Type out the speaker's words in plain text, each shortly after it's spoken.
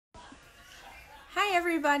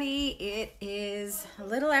everybody. It is a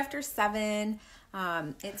little after 7.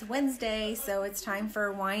 It's Wednesday, so it's time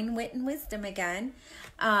for Wine, Wit, and Wisdom again.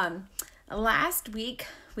 Last week,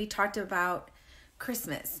 we talked about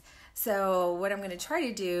Christmas. So what I'm going to try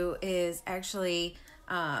to do is actually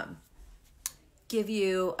give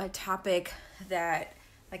you a topic that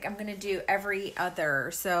I'm going to do every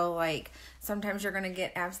other. So sometimes you're going to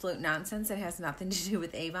get absolute nonsense that has nothing to do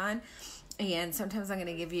with Avon. And sometimes I'm going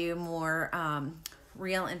to give you more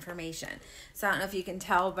real information. So I don't know if you can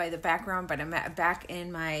tell by the background, but I'm back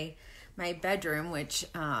in my bedroom, which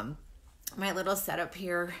my little setup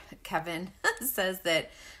here, Kevin, says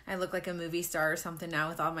that I look like a movie star or something now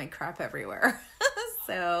with all my crap everywhere.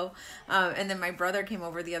 So, and then my brother came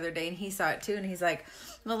over the other day and he saw it too. And he's like,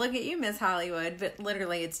 well, look at you, Miss Hollywood. But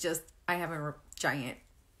literally it's just, I have a giant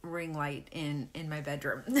ring light in my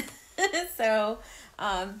bedroom. So,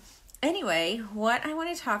 anyway, what I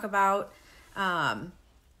want to talk about, a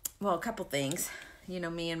couple things. You know,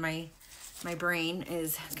 me and my brain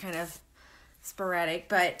is kind of sporadic.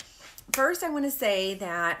 But first, I want to say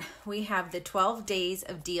that we have the 12 days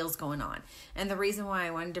of deals going on. And the reason why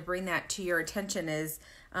I wanted to bring that to your attention is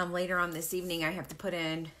later on this evening, I have to put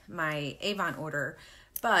in my Avon order.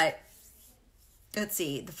 But let's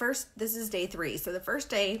see, this is day 3. So the first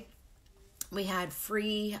day, we had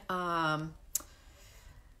free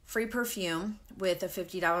perfume with a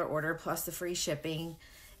 $50 order plus the free shipping.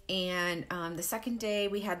 And the second day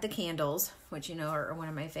we had the candles, which you know are one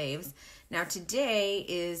of my faves. Now today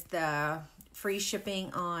is the free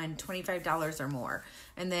shipping on $25 or more.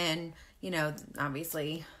 And then, you know,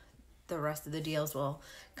 obviously the rest of the deals will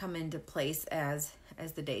come into place as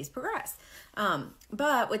the days progress.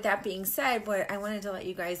 But with that being said, what I wanted to let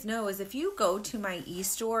you guys know is if you go to my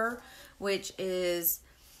e-store, which is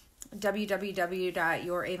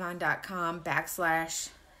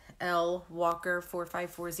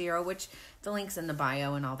www.youravon.com/LWalker4540, which the link's in the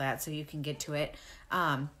bio and all that, so you can get to it.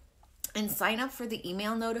 And sign up for the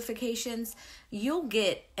email notifications. You'll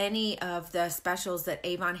get any of the specials that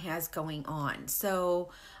Avon has going on. So,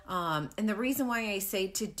 and the reason why I say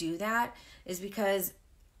to do that is because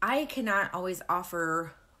I cannot always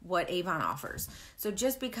offer what Avon offers. So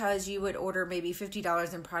just because you would order maybe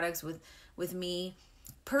 $50 in products with me,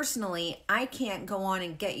 personally, I can't go on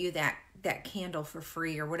and get you that candle for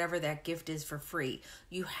free or whatever that gift is for free.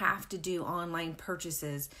 You have to do online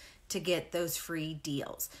purchases to get those free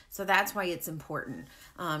deals. So that's why it's important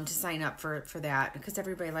to sign up for that, because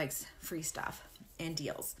everybody likes free stuff and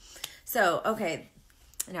deals. So, okay,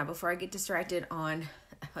 now before I get distracted on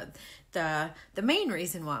the main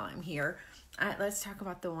reason why I'm here, let's talk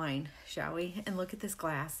about the wine, shall we? And look at this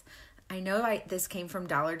glass. I know this came from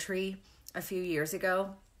Dollar Tree a few years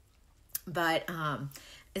ago, but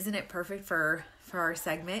isn't it perfect for our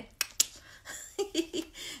segment?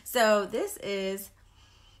 So this is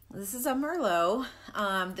a Merlot.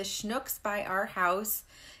 The Schnucks by our house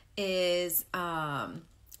is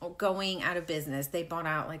going out of business. They bought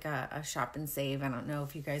out like a shop and save. I don't know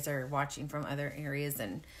if you guys are watching from other areas,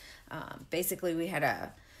 and basically we had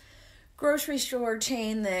a grocery store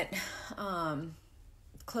chain that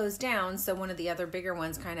closed down, so one of the other bigger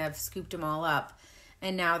ones kind of scooped them all up,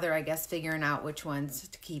 and now they're, I guess, figuring out which ones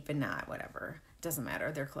to keep and not. Whatever, doesn't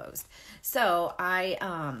matter, they're closed. So I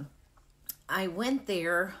went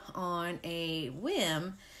there on a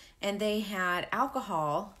whim, and they had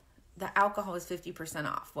alcohol. The alcohol was 50%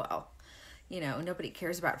 off. Well, you know, nobody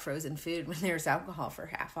cares about frozen food when there's alcohol for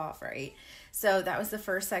half off, right? So that was the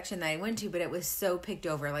first section that I went to, but it was so picked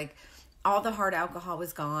over. Like, all the hard alcohol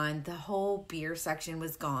was gone. The whole beer section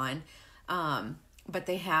was gone. But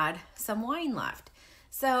they had some wine left.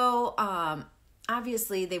 So,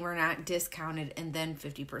 obviously they were not discounted and then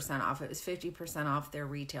 50% off. It was 50% off their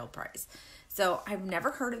retail price. So I've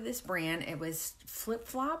never heard of this brand. It was Flip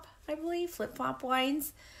Flop, I believe, Flip Flop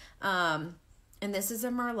Wines. And this is a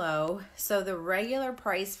Merlot. So the regular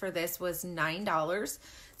price for this was $9.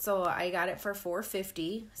 So I got it for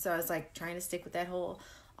 $4.50. So I was like trying to stick with that whole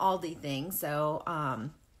Aldi thing. So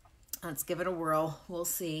let's give it a whirl. We'll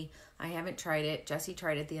see. I haven't tried it. Jesse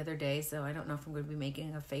tried it the other day, so I don't know if I'm going to be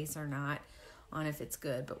making a face or not on if it's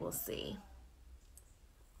good, but we'll see.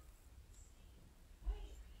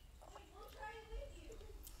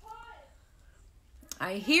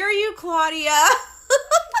 I hear you, Claudia.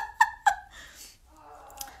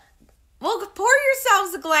 Well, pour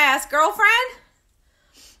yourselves a glass, girlfriend.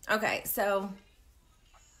 Okay, so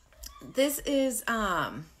this is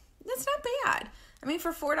that's not bad. I mean,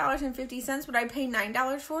 for $4.50, would I pay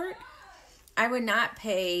 $9 for it? I would not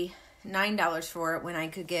pay $9 for it when I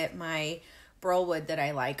could get my Burlwood that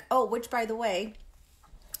I like. Oh, which by the way,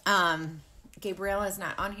 Gabriella is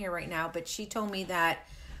not on here right now, but she told me that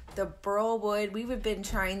the Burlwood, we've been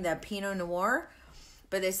trying the Pinot Noir,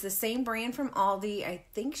 but it's the same brand from Aldi. I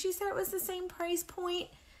think she said it was the same price point.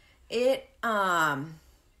 It,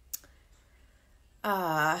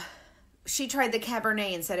 she tried the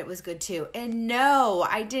Cabernet and said it was good too. And no,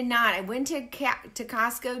 I did not. I went to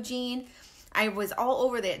Costco, Jean. I was all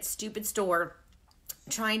over that stupid store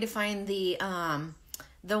trying to find the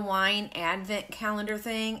wine advent calendar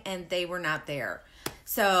thing, and they were not there.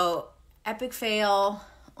 So, epic fail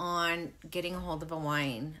on getting a hold of a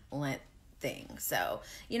wine Lent thing. So,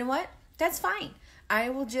 you know what? That's fine. I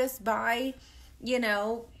will just buy,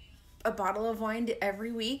 a bottle of wine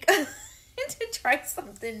every week to try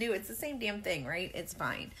something new. It's the same damn thing, right? It's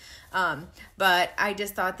fine. But I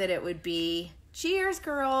just thought that it would be, cheers,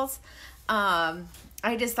 girls.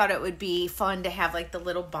 I just thought it would be fun to have like the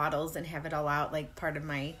little bottles and have it all out like part of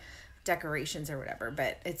my decorations or whatever,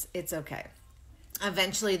 but it's okay.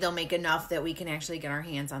 Eventually they'll make enough that we can actually get our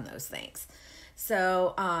hands on those things.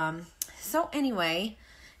 So anyway,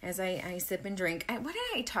 as I sip and drink, what did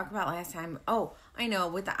I talk about last time? Oh, I know,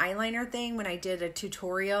 with the eyeliner thing, when I did a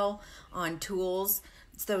tutorial on tools.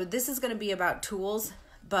 So this is going to be about tools,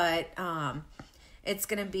 but it's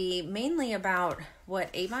going to be mainly about what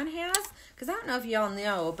Avon has, because I don't know if y'all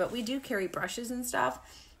know, but we do carry brushes and stuff,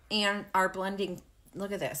 and our blending,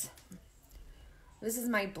 look at this. This is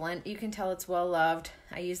my blend. You can tell it's well loved.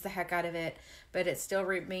 I use the heck out of it, but it still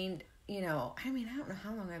remained, I don't know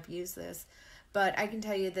how long I've used this, but I can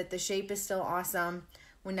tell you that the shape is still awesome.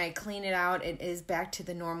 When I clean it out, it is back to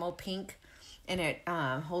the normal pink, and it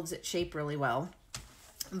holds its shape really well.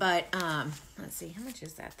 But let's see, how much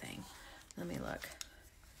is that thing? Let me look.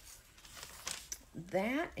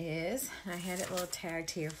 That is, I had it a little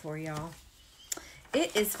tagged here for y'all.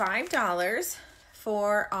 It is $5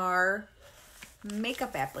 for our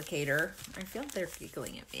makeup applicator. I feel they're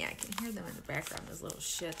giggling at me. I can hear them in the background, those little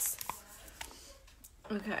shits.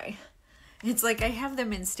 Okay. It's like I have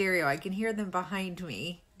them in stereo. I can hear them behind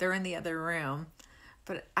me. They're in the other room.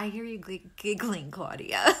 But I hear you giggling,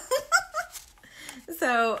 Claudia.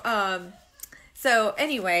 So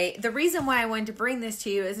anyway, the reason why I wanted to bring this to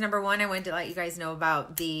you is, number one, I wanted to let you guys know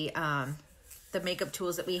about the makeup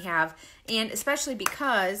tools that we have, and especially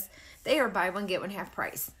because they are buy one, get one half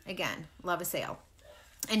price. Again, love a sale.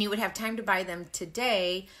 And you would have time to buy them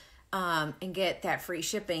today and get that free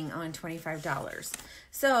shipping on $25.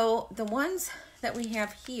 So the ones that we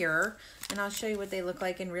have here, and I'll show you what they look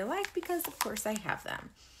like in real life because of course I have them.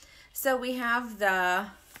 So we have the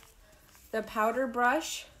powder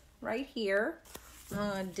brush right here. I'm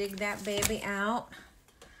gonna dig that baby out.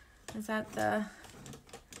 Is that the,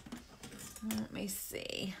 let me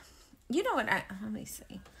see. You know what, let me see.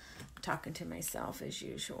 I'm talking to myself as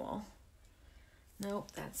usual.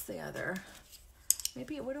 Nope, that's the other.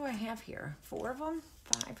 Maybe, what do I have here? 4 of them?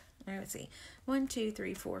 5? Let's see. 1, 2,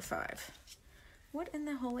 3, 4, 5. What in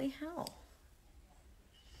the holy hell?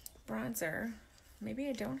 Bronzer. Maybe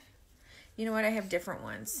I don't. You know what? I have different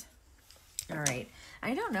ones. All right.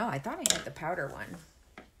 I don't know. I thought I had the powder one.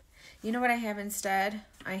 You know what I have instead?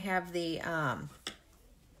 I have the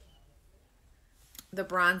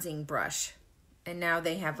bronzing brush. And now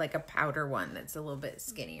they have like a powder one that's a little bit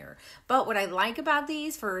skinnier. But what I like about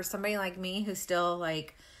these, for somebody like me who's still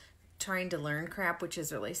like trying to learn crap, which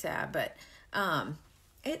is really sad, but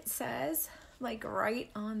it says like right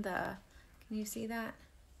on the, can you see that?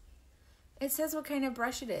 It says what kind of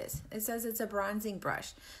brush it is. It says it's a bronzing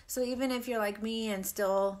brush. So even if you're like me and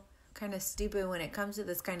still kind of stupid when it comes to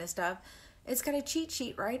this kind of stuff, it's got a cheat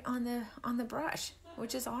sheet right on the brush,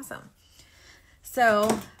 which is awesome. So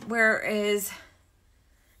whereas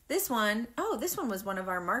this one, oh, this one was one of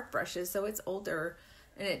our mark brushes, so it's older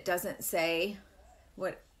and it doesn't say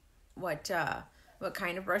what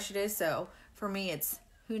kind of brush it is. So for me, it's,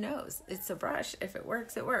 who knows? It's a brush. If it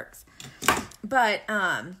works, it works. But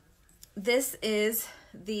this is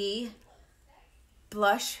the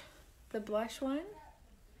blush one,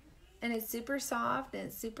 and it's super soft and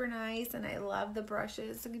it's super nice, and I love the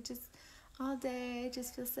brushes. I just all day, it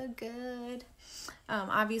just feels so good.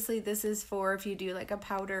 Obviously this is for if you do like a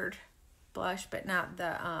powdered blush, but not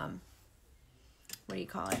the what do you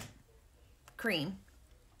call it, cream.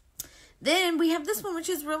 Then we have this one, which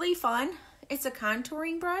is really fun. It's a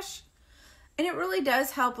contouring brush, and it really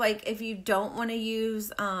does help, like if you don't want to use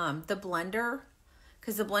the blender,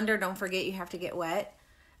 because the blender, don't forget, you have to get wet.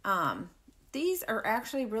 These are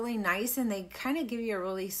actually really nice, and they kind of give you a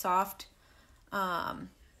really soft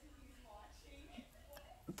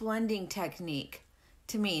blending technique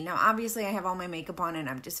to me. Now obviously I have all my makeup on and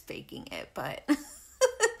I'm just faking it, but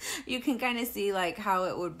you can kind of see like how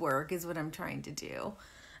it would work is what I'm trying to do.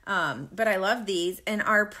 But I love these, and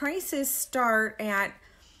our prices start at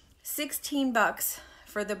 $16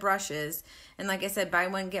 for the brushes. And like I said, buy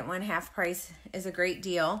one, get one half price is a great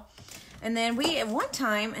deal. And then we, at one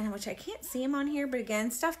time, and which I can't see them on here, but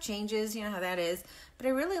again, stuff changes, you know how that is. But I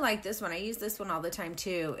really like this one. I use this one all the time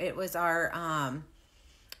too. It was our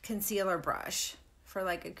concealer brush for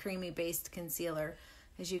like a creamy based concealer.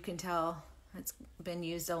 As you can tell, it's been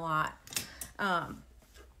used a lot. And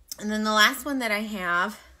then the last one that I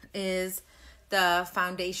have is the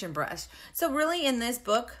foundation brush. So really in this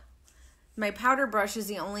book, my powder brush is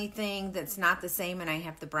the only thing that's not the same, and I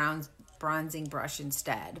have the bronzing brush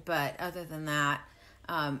instead. But other than that,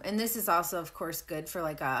 and this is also, of course, good for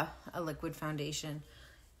like a liquid foundation.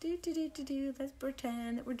 Let's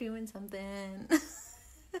pretend that we're doing something.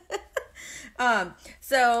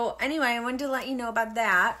 So anyway, I wanted to let you know about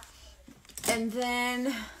that. And then,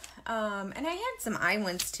 and I had some eye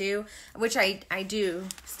ones too, which I do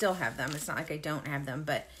still have them. It's not like I don't have them,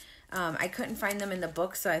 but I couldn't find them in the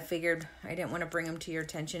book, so I figured I didn't want to bring them to your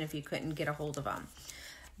attention if you couldn't get a hold of them.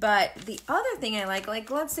 But the other thing I like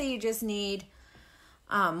let's say you just need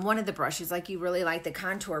one of the brushes, like you really like the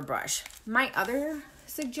contour brush. My other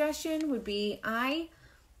suggestion would be, I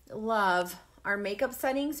love our makeup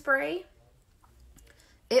setting spray.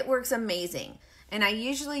 It works amazing. And I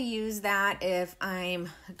usually use that if I'm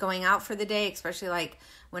going out for the day, especially like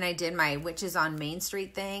when I did my Witches on Main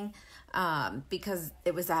Street thing, because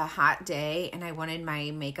it was a hot day and I wanted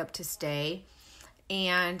my makeup to stay.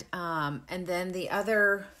 And then the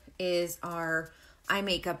other is our eye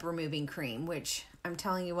makeup removing cream, which I'm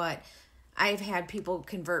telling you what, I've had people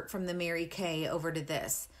convert from the Mary Kay over to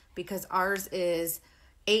this because ours is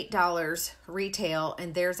 $8 retail,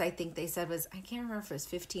 and theirs, I think they said was, I can't remember if it was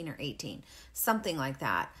 15 or 18, something like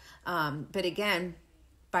that. But again,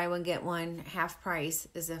 buy one, get one, half price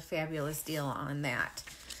is a fabulous deal on that.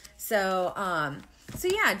 So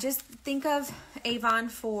yeah, just think of Avon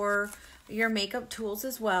for your makeup tools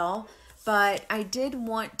as well. But I did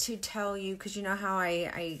want to tell you, because you know how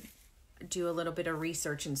I do a little bit of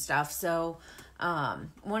research and stuff. So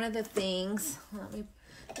one of the things,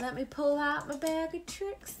 let me pull out my bag of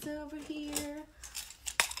tricks over here.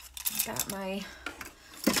 Got my,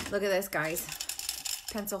 look at this, guys.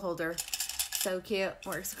 Pencil holder. So cute.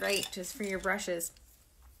 Works great just for your brushes.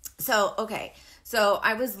 So, okay. So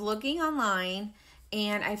I was looking online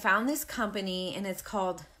and I found this company, and it's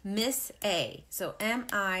called Miss A. So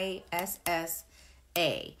MISSA.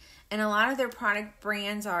 And a lot of their product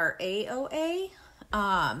brands are AOA.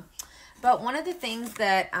 But one of the things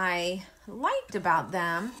that I liked about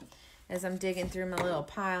them, as I'm digging through my little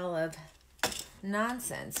pile of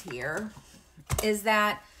nonsense here, is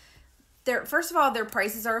that first of all, their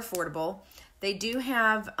prices are affordable. They do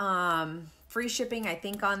have free shipping, I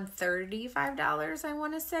think, on $35, I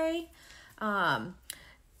want to say. And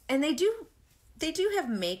they do have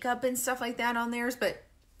makeup and stuff like that on theirs, but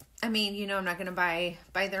I mean, you know, I'm not going to buy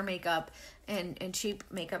their makeup, and cheap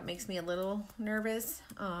makeup makes me a little nervous.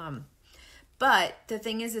 But the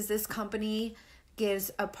thing is this company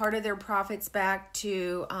gives a part of their profits back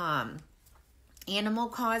to animal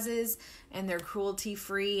causes, and they're cruelty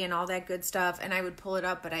free and all that good stuff. And I would pull it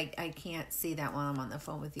up, but I can't see that while I'm on the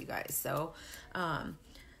phone with you guys. So,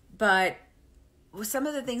 but some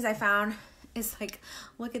of the things I found is like,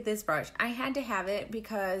 look at this brush. I had to have it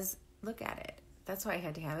because look at it. That's why I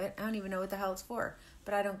had to have it. I don't even know what the hell it's for,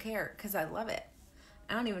 but I don't care because I love it.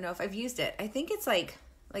 I don't even know if I've used it. I think it's like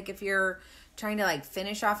if you're trying to like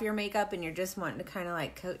finish off your makeup and you're just wanting to kind of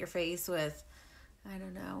like coat your face with, I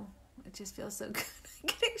don't know. It just feels so good. I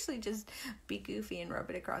could actually just be goofy and rub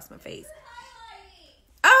it across my face.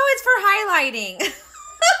 Oh, it's for highlighting.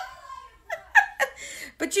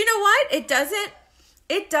 But you know what? It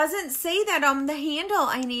doesn't say that on the handle.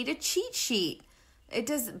 I need a cheat sheet. It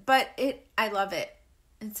does, but I love it.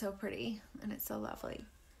 It's so pretty and it's so lovely.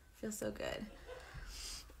 It feels so good.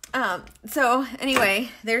 So anyway,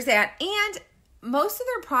 there's that. And most of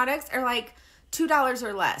their products are like $2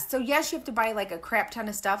 or less. So yes, you have to buy like a crap ton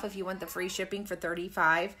of stuff if you want the free shipping for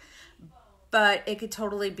 $35, but it could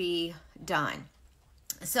totally be done.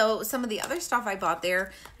 So some of the other stuff I bought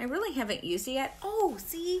there, I really haven't used it yet. Oh,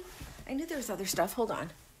 see, I knew there was other stuff. Hold on.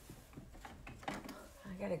 I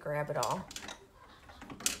gotta grab it all.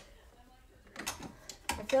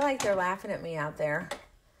 I feel like they're laughing at me out there.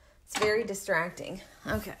 It's very distracting.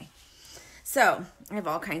 Okay. So I have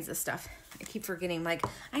all kinds of stuff. I keep forgetting, like,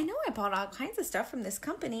 I know I bought all kinds of stuff from this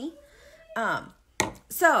company.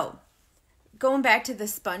 So going back to the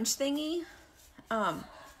sponge thingy, I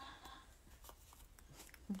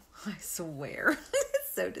swear,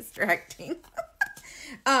 so distracting.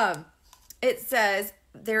 It says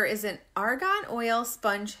there is an argan oil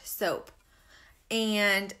sponge soap.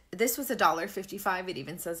 And this was $1.55. It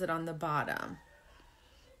even says it on the bottom.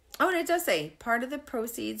 Oh, and it does say part of the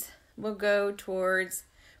proceeds will go towards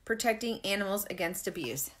protecting animals against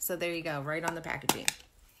abuse. So there you go, right on the packaging.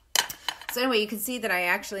 So anyway, you can see that I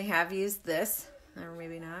actually have used this, or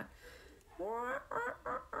maybe not.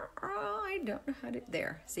 I don't know how to,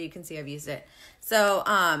 there. So you can see I've used it. So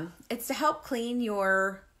it's to help clean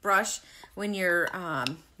your brush when you're,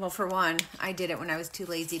 well, for one, I did it when I was too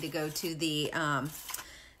lazy to go to the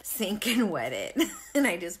sink and wet it. And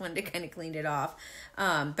I just wanted to kind of clean it off.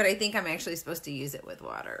 But I think I'm actually supposed to use it with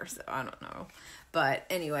water. So I don't know. But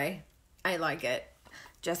anyway, I like it.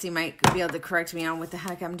 Jessie might be able to correct me on what the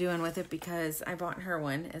heck I'm doing with it because I bought her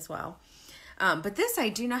one as well. But this I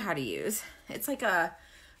do know how to use. It's like a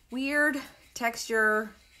weird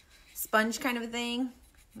texture sponge kind of a thing.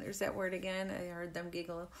 There's that word again. I heard them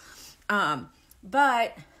giggle.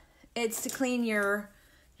 But it's to clean your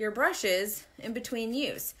brushes in between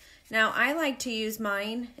use. Now, I like to use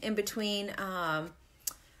mine in between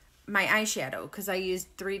my eyeshadow because I used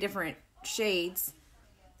 3 different shades.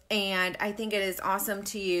 And I think it is awesome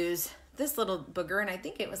to use this little booger. And I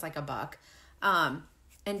think it was like $1.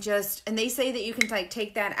 And they say that you can like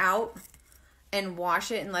take that out and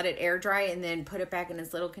wash it and let it air dry and then put it back in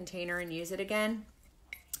this little container and use it again.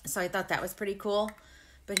 So I thought that was pretty cool.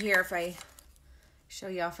 But here, if I show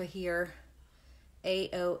you off of here,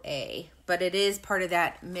 AOA. But it is part of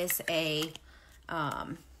that Miss A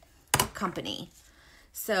company.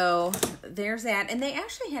 So there's that. And they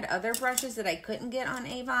actually had other brushes that I couldn't get on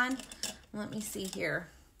Avon. Let me see here.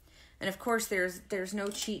 And of course, there's no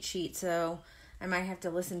cheat sheet. So I might have to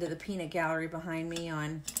listen to the peanut gallery behind me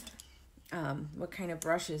on what kind of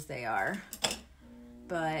brushes they are.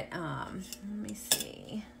 But let me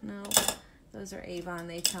see. No, those are Avon,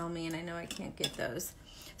 they tell me, and I know I can't get those.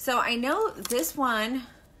 So I know this one.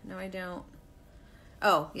 No, I don't.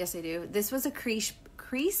 Oh, yes, I do. This was a crease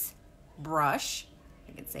brush.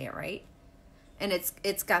 I can say it right. And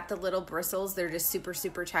it's got the little bristles. They're just super,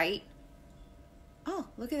 super tight. Oh,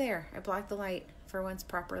 look at there. I blocked the light for once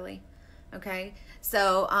properly. Okay.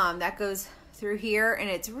 So that goes through here, and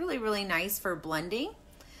it's really, really nice for blending.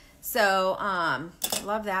 So,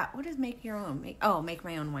 love that. What is make your own? Make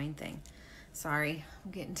my own wine thing. Sorry.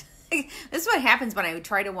 I'm getting... This is what happens when I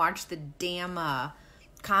try to watch the damn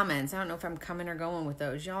comments. I don't know if I'm coming or going with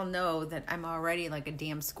those. Y'all know that I'm already like a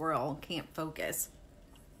damn squirrel. Can't focus.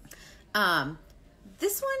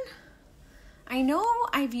 This one, I know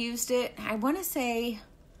I've used it. I want to say,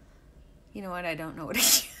 you know what? I don't know what it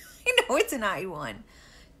is. I know it's an I1.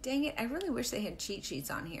 Dang it, I really wish they had cheat sheets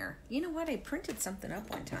on here. You know what? I printed something up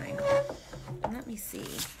one time. Let me see.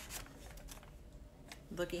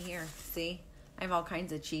 Looky here. See? I have all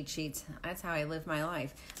kinds of cheat sheets. That's how I live my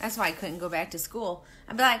life. That's why I couldn't go back to school.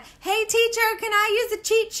 I'd be like, hey, teacher, can I use a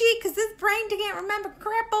cheat sheet? Because this brain can't remember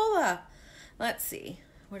crapola. Let's see.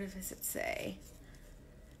 What does it say?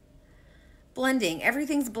 Blending.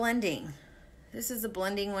 Everything's blending. This is a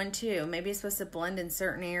blending one, too. Maybe it's supposed to blend in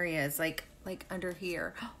certain areas, like under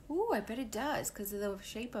here. Ooh, I bet it does because of the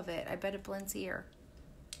shape of it. I bet it blends here.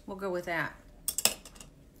 We'll go with that.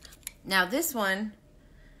 Now this one,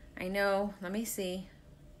 I know, let me see.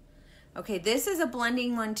 Okay, this is a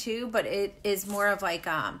blending one too, but it is more of like,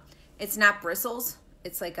 it's not bristles.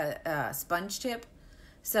 It's like a sponge tip.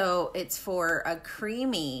 So it's for a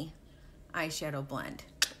creamy eyeshadow blend.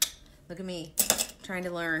 Look at me trying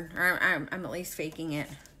to learn. I'm at least faking it.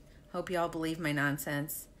 Hope y'all believe my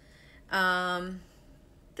nonsense.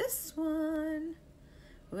 This one,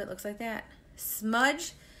 ooh, it looks like that.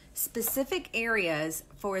 Smudge specific areas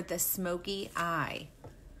for the smoky eye.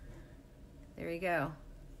 There you go.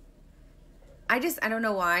 I don't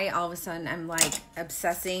know why all of a sudden I'm like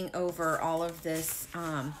obsessing over all of this,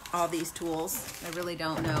 all these tools. I really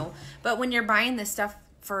don't know. But when you're buying this stuff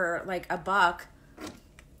for like $1,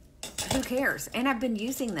 who cares? And I've been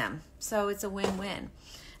using them. So it's a win-win.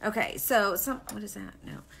 Okay, so what is that?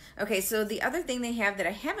 No. Okay, so the other thing they have that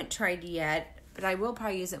I haven't tried yet, but I will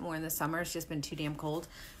probably use it more in the summer. It's just been too damn cold.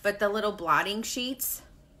 But the little blotting sheets,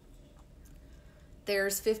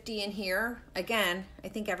 there's 50 in here. Again, I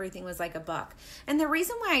think everything was like $1. And the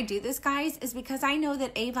reason why I do this, guys, is because I know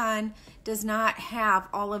that Avon does not have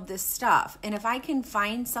all of this stuff. And if I can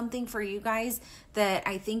find something for you guys that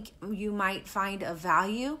I think you might find of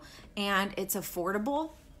value and it's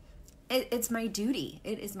affordable, it's my duty.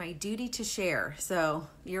 It is my duty to share. So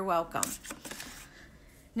you're welcome.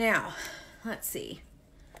 Now, let's see.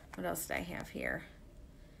 What else did I have here?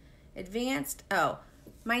 Advanced. Oh,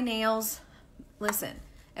 my nails. listen,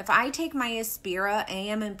 if I take my Aspira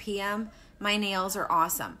AM and PM, my nails are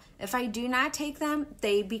awesome. If I do not take them,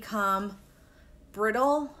 they become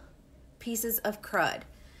brittle pieces of crud.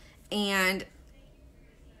 And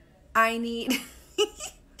I need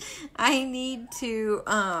I need to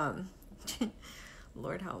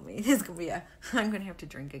Lord help me. This is gonna be I'm gonna have to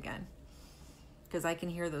drink again. Because I can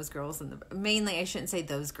hear those girls mainly I shouldn't say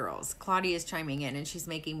those girls. Claudia's chiming in and she's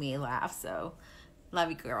making me laugh, so love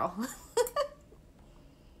you, girl.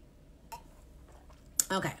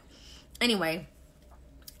 Okay. Anyway,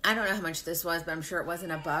 I don't know how much this was, but I'm sure it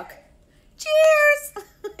wasn't $1. Cheers!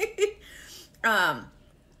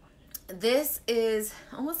 This is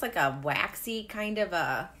almost like a waxy kind of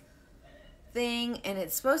a thing, and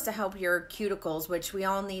it's supposed to help your cuticles, which we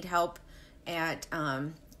all need help at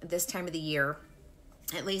this time of the year.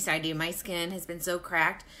 At least I do. My skin has been so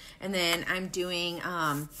cracked, and then I'm doing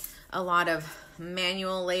a lot of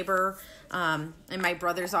manual labor in my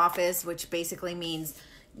brother's office, which basically means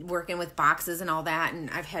working with boxes and all that, and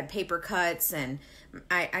I've had paper cuts, and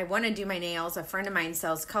I want to do my nails. A friend of mine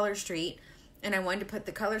sells Color Street, and I wanted to put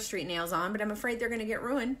the Color Street nails on, but I'm afraid they're going to get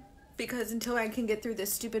ruined because until I can get through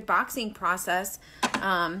this stupid boxing process,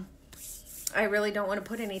 I really don't want to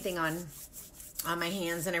put anything on my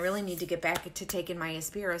hands, and I really need to get back to taking my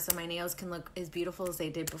Aspira so my nails can look as beautiful as they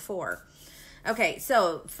did before. Okay,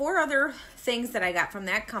 so 4 other things that I got from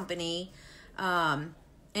that company,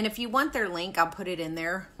 and if you want their link, I'll put it in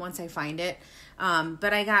there once I find it.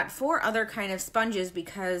 But I got 4 other kind of sponges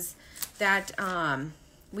because that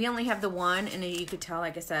we only have the one, and you could tell,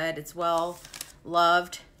 like I said, it's well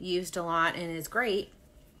loved, used a lot, and it's great.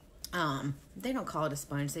 They don't call it a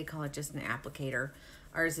sponge, they call it just an applicator.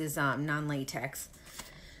 Ours is non-latex.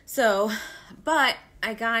 So, but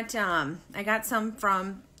I got some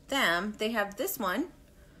from them. They have this one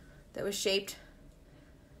that was shaped,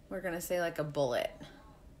 we're gonna say like a bullet,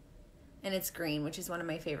 and it's green, which is one of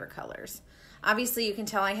my favorite colors. Obviously, you can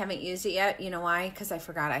tell I haven't used it yet. You know why? Because I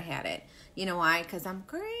forgot I had it. You know why? Because I'm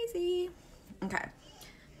crazy. Okay.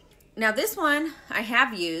 Now this one I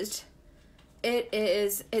have used.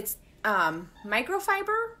 It's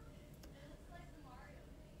microfiber,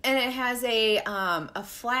 and it has a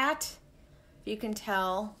flat, you can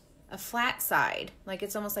tell, a flat side. Like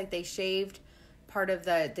it's almost like they shaved part of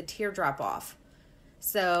the teardrop off.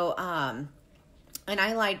 So, and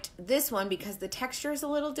I liked this one because the texture is a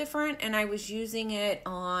little different, and I was using it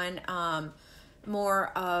on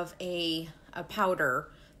more of a powder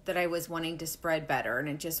that I was wanting to spread better, and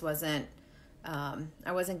it just wasn't,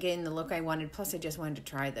 I wasn't getting the look I wanted, plus I just wanted to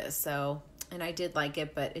try this. So, and I did like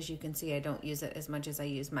it, but as you can see, I don't use it as much as I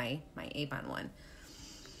use my Avon one.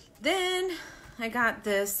 Then I got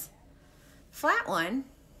this flat one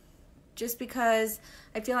just because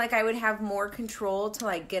I feel like I would have more control to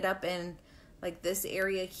like get up in like this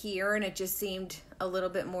area here, and it just seemed a little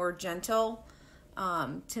bit more gentle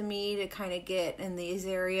to me to kind of get in these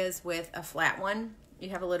areas with a flat one. You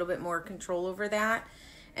have a little bit more control over that.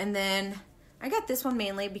 And then I got this one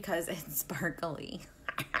mainly because it's sparkly.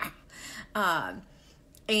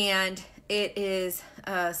 And it is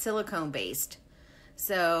silicone based.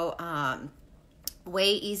 So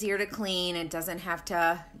way easier to clean. It doesn't have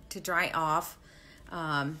to dry off.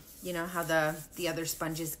 You know how the other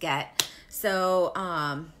sponges get. So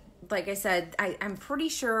like I said, I'm pretty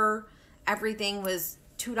sure everything was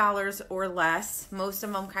 $2 or less. Most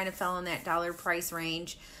of them kind of fell in that dollar price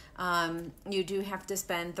range. You do have to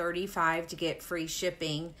spend $35 to get free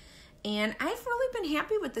shipping. And I've really been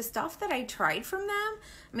happy with the stuff that I tried from them.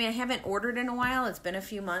 I mean, I haven't ordered in a while. It's been a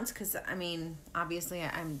few months because, I mean, obviously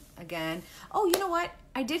I'm, again, oh, you know what?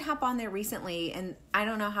 I did hop on there recently, and I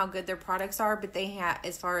don't know how good their products are, but they had,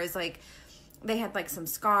 as far as like, they had like some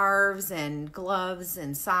scarves and gloves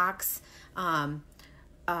and socks.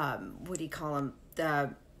 What do you call them? The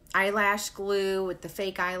eyelash glue with the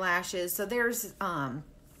fake eyelashes. So there's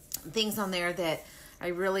things on there that I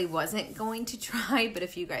really wasn't going to try, but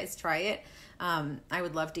if you guys try it, I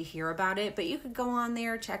would love to hear about it. But you could go on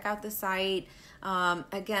there, check out the site.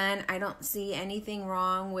 Again, I don't see anything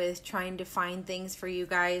wrong with trying to find things for you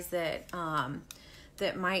guys that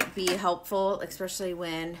that might be helpful, especially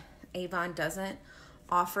when Avon doesn't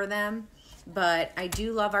offer them. But I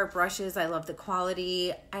do love our brushes. I love the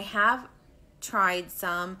quality. I have tried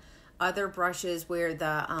some other brushes where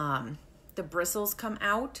the bristles come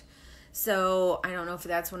out. So I don't know if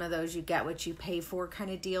that's one of those you get what you pay for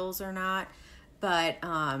kind of deals or not. But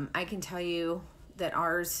I can tell you that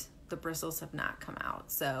ours, the bristles have not come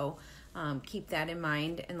out. So keep that in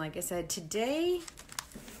mind. And like I said, today,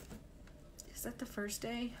 is that the first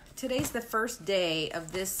day? Today's the first day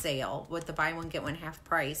of this sale with the buy one, get one half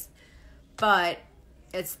price. but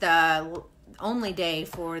it's the only day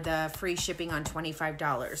for the free shipping on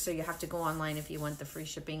 $25. So you have to go online if you want the free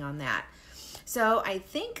shipping on that. So I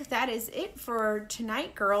think that is it for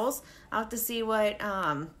tonight, girls. I'll have to see what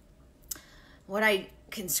I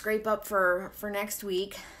can scrape up for next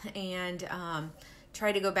week, and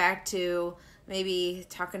try to go back to maybe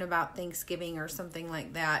talking about Thanksgiving or something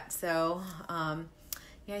like that. So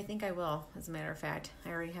yeah, I think I will. As a matter of fact, I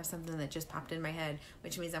already have something that just popped in my head,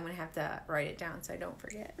 which means I'm going to have to write it down so I don't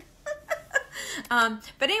forget.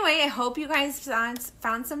 But anyway, I hope you guys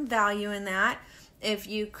found some value in that. If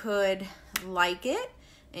you could like it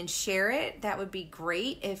and share it, that would be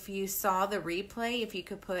great. If you saw the replay, if you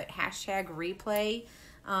could put #replay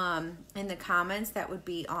in the comments, that would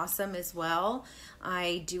be awesome as well.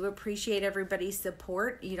 I do appreciate everybody's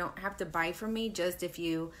support. You don't have to buy from me, just if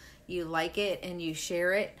you like it and you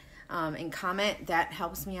share it and comment, that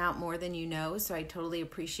helps me out more than you know, so I totally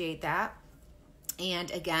appreciate that.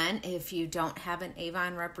 And again, if you don't have an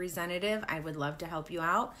Avon representative, I would love to help you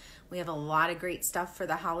out. We have a lot of great stuff for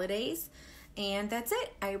the holidays. And that's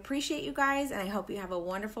it. I appreciate you guys, and I hope you have a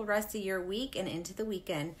wonderful rest of your week and into the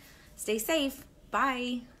weekend. Stay safe.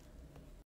 Bye.